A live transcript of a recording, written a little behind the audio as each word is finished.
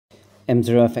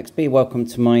M0FXB, welcome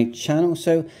to my channel.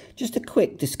 So just a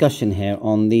quick discussion here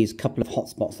on these couple of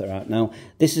hotspots that are out now.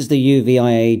 This is the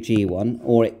UVIAG one,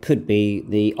 or it could be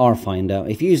the Rfinder.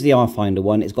 If you use the Rfinder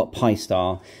one, it's got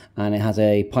Pi-Star and it has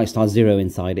a Pi-Star 0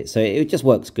 inside it, so it just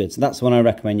works good. So that's the one I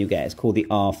recommend you get. It's called the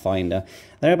Rfinder.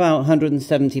 They're about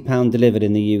 £170 delivered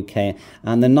in the UK,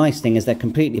 and the nice thing is they're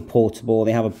completely portable.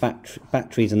 They have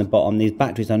batteries in the bottom. These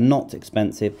batteries are not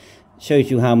expensive.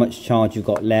 Shows you how much charge you've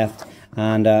got left.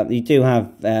 And you do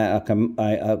have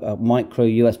a micro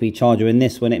USB charger in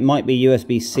this one. It might be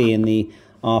USB-C in the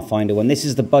Rfinder one. This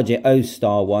is the budget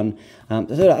O-Star one. So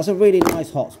that's a really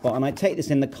nice hotspot, and I take this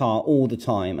in the car all the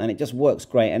time, and it just works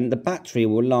great, and the battery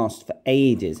will last for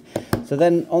ages. So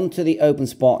then onto the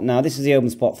Openspot. Now this is the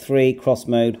Openspot 3 cross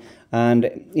mode, and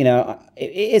you know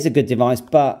it is a good device,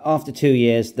 but after 2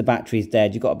 years the battery's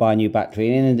dead. You've got to buy a new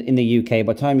battery. And in the UK,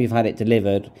 by the time you've had it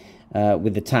delivered,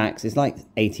 with the tax, it's like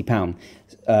 £80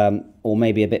 or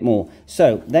maybe a bit more.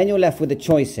 So then you're left with a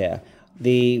choice here.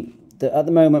 At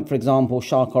the moment, for example,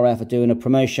 Shark RF are doing a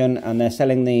promotion, and they're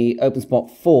selling the Openspot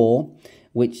 4,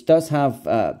 which does have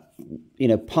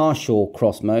partial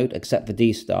cross mode except for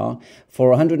D-Star,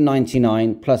 for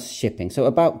 £199 plus shipping, so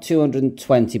about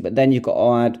 £220. But then you've got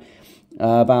to add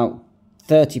about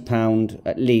 £30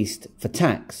 at least for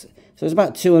tax. So it's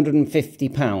about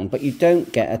 £250, but you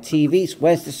don't get a TV.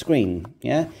 Where's the screen?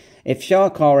 Yeah, if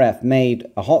Shark RF made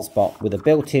a hotspot with a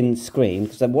built-in screen,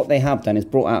 because what they have done is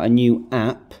brought out a new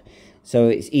app, so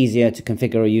it's easier to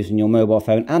configure using your mobile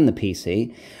phone and the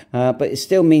PC, but it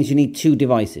still means you need 2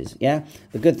 devices. Yeah,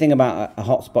 the good thing about a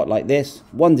hotspot like this,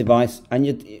 1 device, and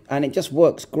it just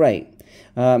works great.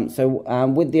 With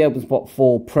the Openspot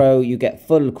 4 Pro, you get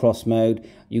full cross mode.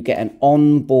 You get an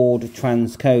onboard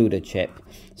transcoder chip.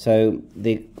 So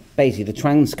basically the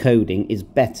transcoding is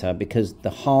better because the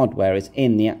hardware is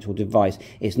in the actual device.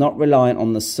 It's not reliant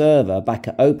on the server back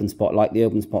at Openspot like the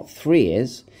Openspot 3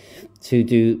 is to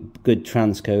do good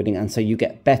transcoding, and so you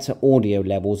get better audio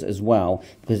levels as well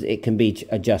because it can be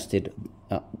adjusted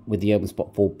with the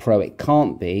Openspot 4 Pro. It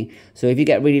can't be. So if you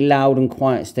get really loud and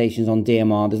quiet stations on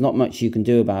DMR, there's not much you can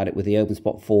do about it with the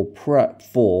Openspot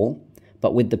 4,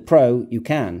 but with the Pro you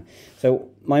can. So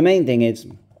my main thing is,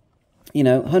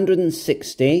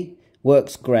 160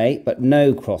 works great, but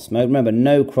no cross mode. Remember,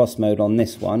 no cross mode on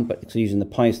this one, but it's using the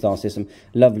Pi-Star system.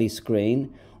 Lovely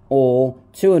screen. Or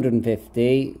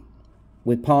 250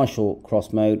 with partial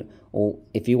cross mode. Or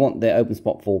if you want the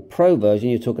Openspot 4 Pro version,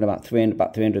 you're talking about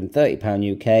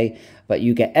 £330 UK, but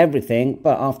you get everything.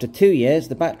 But after 2 years,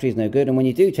 the battery is no good, and when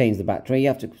you do change the battery, you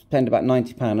have to spend about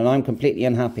 £90. And I'm completely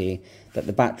unhappy that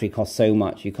the battery costs so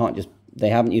much. You can't just, they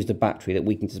haven't used a battery that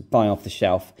we can just buy off the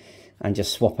shelf and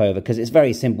just swap over, because it's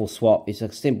very simple swap. It's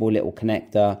a simple little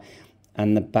connector,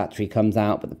 and the battery comes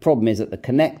out. But the problem is that the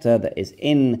connector that is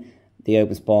in the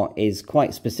Openspot is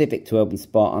quite specific to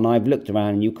Openspot, and I've looked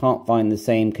around and you can't find the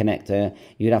same connector.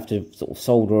 You'd have to sort of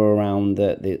solder around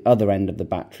the other end of the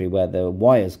battery where the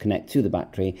wires connect to the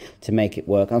battery to make it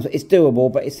work. It's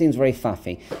doable, but it seems very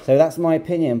faffy. So that's my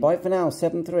opinion. Bye for now,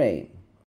 7-3.